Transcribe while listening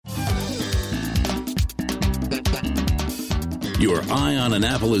Your Eye on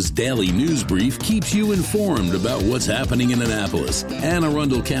Annapolis daily news brief keeps you informed about what's happening in Annapolis, Anne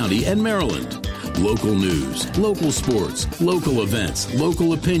Arundel County, and Maryland. Local news, local sports, local events,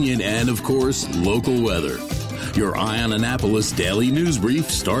 local opinion, and, of course, local weather. Your Eye on Annapolis daily news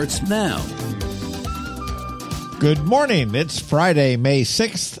brief starts now. Good morning. It's Friday, May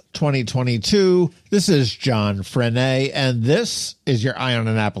 6th, 2022. This is John Frenaye, and this is your Eye on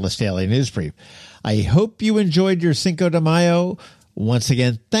Annapolis daily news brief. I hope you enjoyed your Cinco de Mayo. Once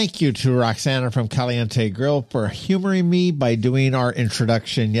again, thank you to Roxana from Caliente Grill for humoring me by doing our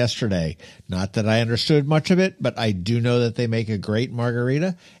introduction yesterday. Not that I understood much of it, but I do know that they make a great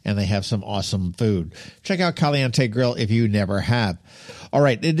margarita and they have some awesome food. Check out Caliente Grill if you never have. All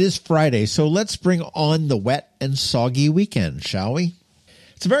right, it is Friday, so let's bring on the wet and soggy weekend, shall we?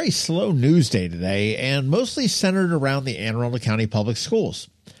 It's a very slow news day today and mostly centered around the Anne Arundel County Public Schools.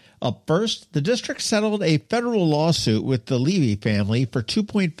 Up first, the district settled a federal lawsuit with the Levy family for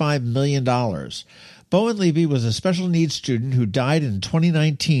 $2.5 million. Bowen Levy was a special needs student who died in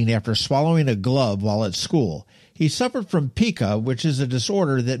 2019 after swallowing a glove while at school. He suffered from pica, which is a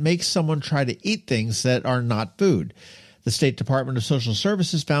disorder that makes someone try to eat things that are not food. The State Department of Social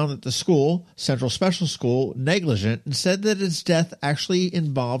Services found that the school, Central Special School, negligent and said that its death actually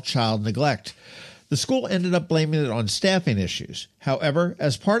involved child neglect. The school ended up blaming it on staffing issues. However,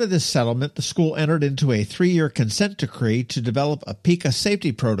 as part of this settlement, the school entered into a 3-year consent decree to develop a PICA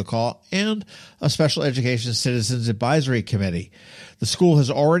safety protocol and a Special Education Citizens Advisory Committee. The school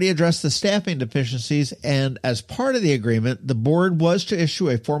has already addressed the staffing deficiencies, and as part of the agreement, the board was to issue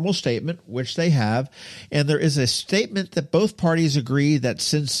a formal statement, which they have, and there is a statement that both parties agree that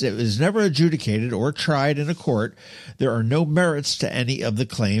since it was never adjudicated or tried in a court, there are no merits to any of the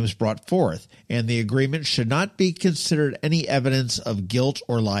claims brought forth, and the agreement should not be considered any evidence of guilt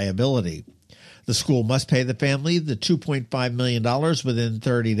or liability. The school must pay the family the $2.5 million within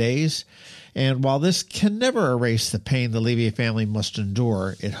 30 days. And while this can never erase the pain the Levy family must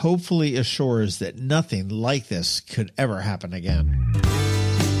endure, it hopefully assures that nothing like this could ever happen again.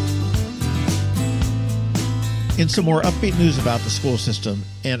 In some more upbeat news about the school system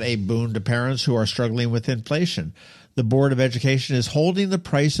and a boon to parents who are struggling with inflation, the Board of Education is holding the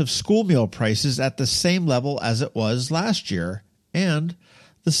price of school meal prices at the same level as it was last year and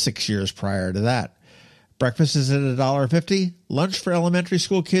the 6 years prior to that. Breakfast is at $1.50, lunch for elementary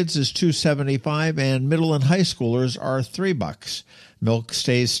school kids is $2.75, and middle and high schoolers are $3. Milk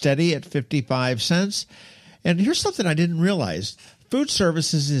stays steady at 55 cents. And here's something I didn't realize. Food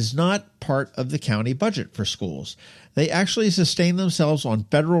services is not part of the county budget for schools. They actually sustain themselves on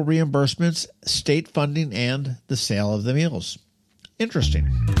federal reimbursements, state funding, and the sale of the meals. Interesting.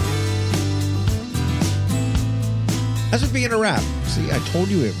 As we begin a wrap, see, I told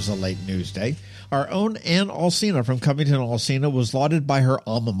you it was a late news day. Our own Ann Alsina from Covington, Alsina was lauded by her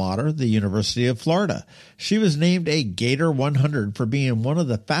alma mater, the University of Florida. She was named a Gator 100 for being one of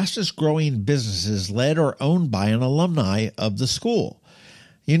the fastest growing businesses led or owned by an alumni of the school.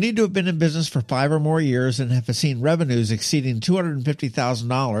 You need to have been in business for 5 or more years and have seen revenues exceeding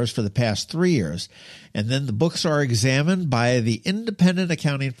 $250,000 for the past 3 years. And then the books are examined by the independent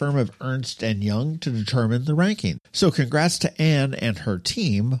accounting firm of Ernst & Young to determine the ranking. So congrats to Anne and her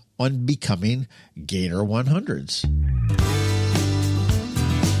team on becoming Gator 100s.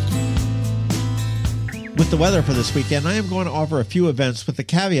 With the weather for this weekend, I am going to offer a few events with the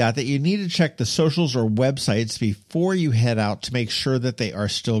caveat that you need to check the socials or websites before you head out to make sure that they are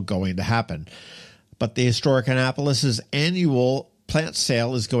still going to happen. But the Historic Annapolis's annual plant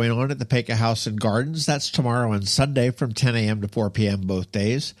sale is going on at the Pecos House and Gardens. That's tomorrow and Sunday from 10 a.m. to 4 p.m. both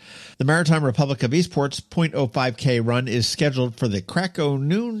days. The Maritime Republic of Eastport's .05K run is scheduled for the crack o'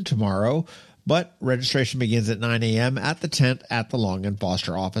 noon tomorrow, but registration begins at 9 a.m. at the tent at the Long and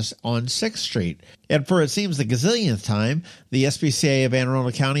Foster office on 6th Street. And for it seems the gazillionth time, the SPCA of Anne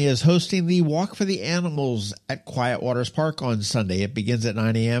Arundel County is hosting the Walk for the Animals at Quiet Waters Park on Sunday. It begins at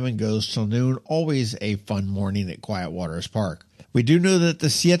 9 a.m. and goes till noon. Always a fun morning at Quiet Waters Park. We do know that the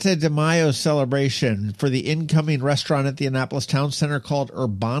Siete de Mayo celebration for the incoming restaurant at the Annapolis Town Center called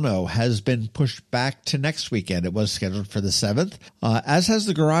Urbano has been pushed back to next weekend. It was scheduled for the 7th, as has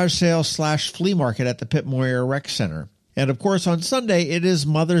the garage sale / flea market at the Pitt Moyer Rec Center. And of course, on Sunday, it is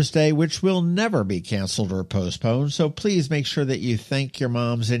Mother's Day, which will never be canceled or postponed. So please make sure that you thank your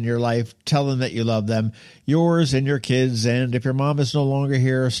moms in your life. Tell them that you love them, yours and your kids. And if your mom is no longer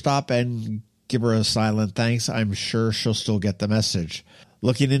here, stop and give her a silent thanks. I'm sure she'll still get the message.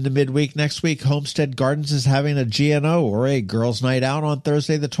 Looking into midweek next week, Homestead Gardens is having a GNO or a girls' night out on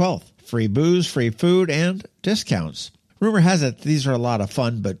Thursday the 12th. Free booze, free food, and discounts. Rumor has it these are a lot of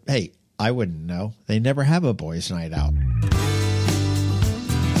fun, but hey, I wouldn't know. They never have a boys' night out.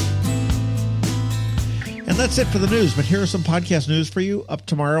 And that's it for the news, but here are some podcast news for you. Up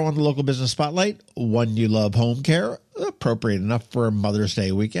tomorrow on the Local Business Spotlight, One You Love Home Care, appropriate enough for Mother's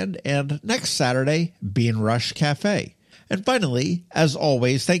Day weekend, and next Saturday, Bean Rush Cafe. And finally, as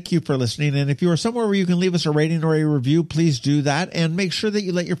always, thank you for listening, and if you are somewhere where you can leave us a rating or a review, please do that, and make sure that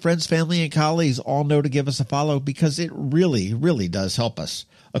you let your friends, family, and colleagues all know to give us a follow, because it really, really does help us.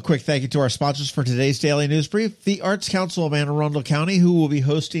 A quick thank you to our sponsors for today's Daily News Brief, the Arts Council of Anne Arundel County, who will be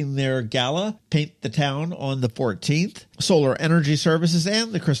hosting their gala, Paint the Town, on the 14th, Solar Energy Services,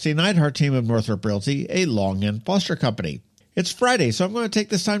 and the Christy Neidhart team of Northrop Realty, a Long and Foster company. It's Friday, so I'm going to take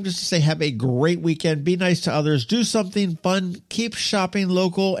this time just to say have a great weekend, be nice to others, do something fun, keep shopping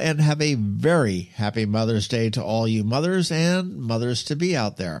local, and have a very happy Mother's Day to all you mothers and mothers-to-be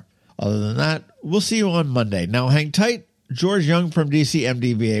out there. Other than that, we'll see you on Monday. Now hang tight. George Young from DC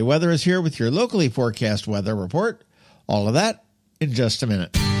MDVA Weather is here with your locally forecast weather report. All of that in just a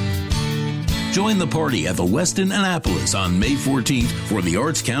minute. Join the party at the Westin Annapolis on May 14th for the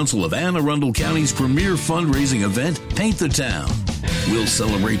Arts Council of Anne Arundel County's premier fundraising event, Paint the Town. We'll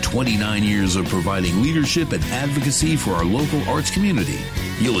celebrate 29 years of providing leadership and advocacy for our local arts community.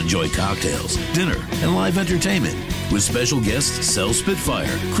 You'll enjoy cocktails, dinner, and live entertainment with special guests Cell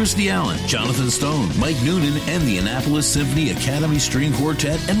Spitfire, Christy Allen, Jonathan Stone, Mike Noonan, and the Annapolis Symphony Academy String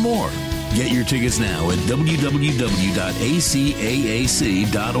Quartet, and more. Get your tickets now at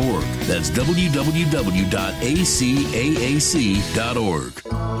www.acaac.org. That's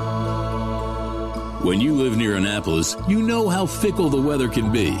www.acaac.org. When you live near Annapolis, you know how fickle the weather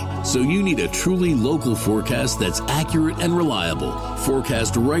can be. So you need a truly local forecast that's accurate and reliable.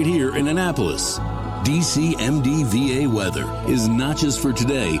 Forecast right here in Annapolis. DCMDVA Weather is not just for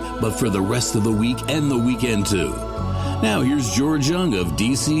today, but for the rest of the week and the weekend too. Now here's George Young of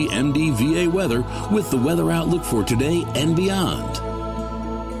DCMDVA Weather with the weather outlook for today and beyond.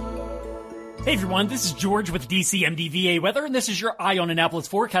 Hey everyone, this is George with DCMDVA Weather, and this is your Eye on Annapolis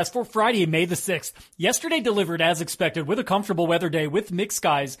forecast for Friday, May the 6th. Yesterday delivered as expected with a comfortable weather day with mixed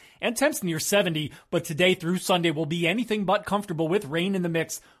skies and temps near 70, but today through Sunday will be anything but comfortable with rain in the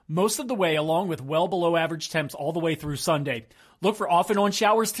mix most of the way, along with well below average temps all the way through Sunday. Look for off and on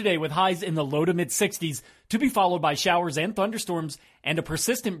showers today with highs in the low to mid 60s, to be followed by showers and thunderstorms and a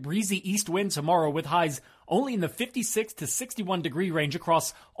persistent breezy east wind tomorrow with highs only in the 56 to 61 degree range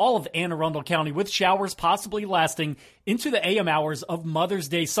across all of Anne Arundel County, with showers possibly lasting into the AM hours of Mother's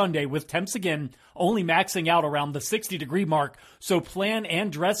Day Sunday, with temps again only maxing out around the 60 degree mark. So plan and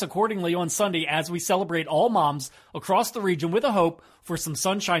dress accordingly on Sunday as we celebrate all moms across the region with a hope for some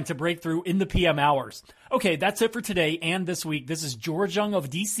sunshine to break through in the PM hours. Okay, that's it for today and this week. This is George Young of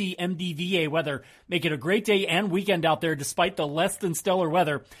DCMDVA Weather. Make it a great day and weekend out there despite the less than stellar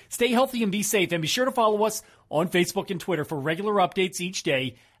weather. Stay healthy and be safe, and be sure to follow us on Facebook and Twitter for regular updates each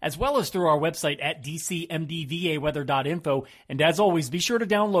day, as well as through our website at dcmdvaweather.info. And as always, be sure to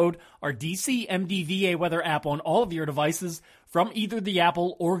download our DCMDVA Weather app on all of your devices from either the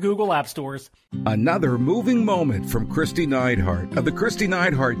Apple or Google app stores. Another moving moment from Christy Neidhart of the Christy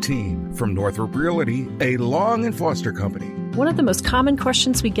Neidhart team from Northrop Realty, a Long and Foster company. One of the most common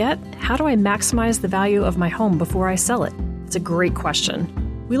questions we get, how do I maximize the value of my home before I sell it? It's a great question.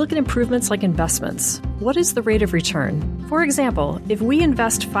 We look at improvements like investments. What is the rate of return? For example, if we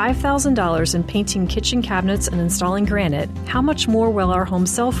invest $5,000 in painting kitchen cabinets and installing granite, how much more will our home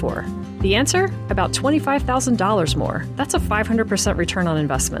sell for? The answer? About $25,000 more. That's a 500% return on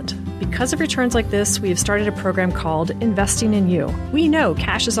investment. Because of returns like this, we have started a program called Investing in You. We know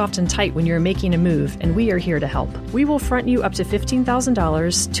cash is often tight when you're making a move, and we are here to help. We will front you up to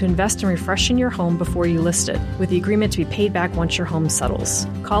 $15,000 to invest in refreshing your home before you list it, with the agreement to be paid back once your home settles.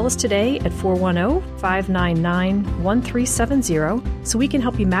 Call us today at 410-599-1370 so we can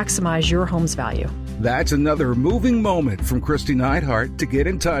help you maximize your home's value. That's another moving moment from Christy Neidhart. To get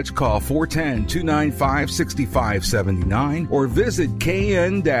in touch, call 410-295-6579 or visit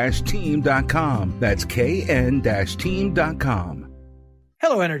kn-team.com. That's kn-team.com.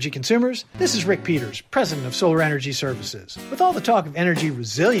 Hello, energy consumers. This is Rick Peters, president of Solar Energy Services. With all the talk of energy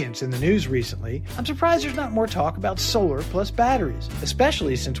resilience in the news recently, I'm surprised there's not more talk about solar plus batteries,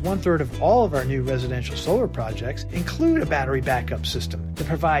 especially since 1/3 of all of our new residential solar projects include a battery backup system that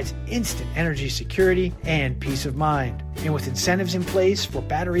provides instant energy security and peace of mind. And with incentives in place for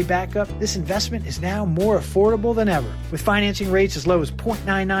battery backup, this investment is now more affordable than ever. With financing rates as low as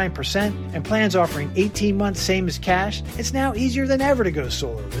 0.99% and plans offering 18 months same as cash, it's now easier than ever to go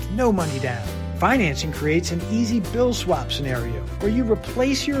solar with no money down. Financing creates an easy bill swap scenario where you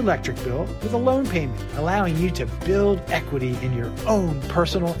replace your electric bill with a loan payment, allowing you to build equity in your own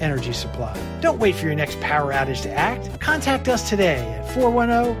personal energy supply. Don't wait for your next power outage to act. Contact us today at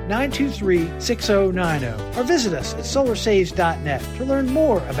 410-923-6090 or visit us at solarsaves.net to learn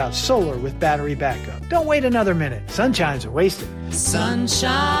more about solar with battery backup. Don't wait another minute. Sunshine's are wasted.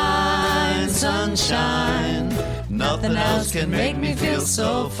 Sunshine, sunshine, nothing else can make me feel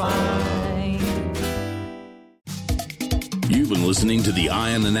so fine. You've been listening to the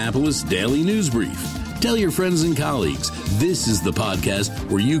Eye on Annapolis Daily News Brief. Tell your friends and colleagues, this is the podcast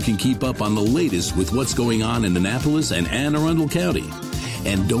where you can keep up on the latest with what's going on in Annapolis and Anne Arundel County.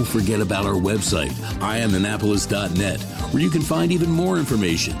 And don't forget about our website, eyeonannapolis.net, where you can find even more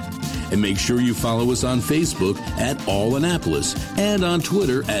information. And make sure you follow us on Facebook at All Annapolis and on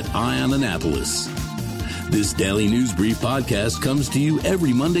Twitter at Eye on Annapolis. This Daily News Brief podcast comes to you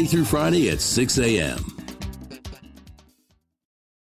every Monday through Friday at 6 a.m.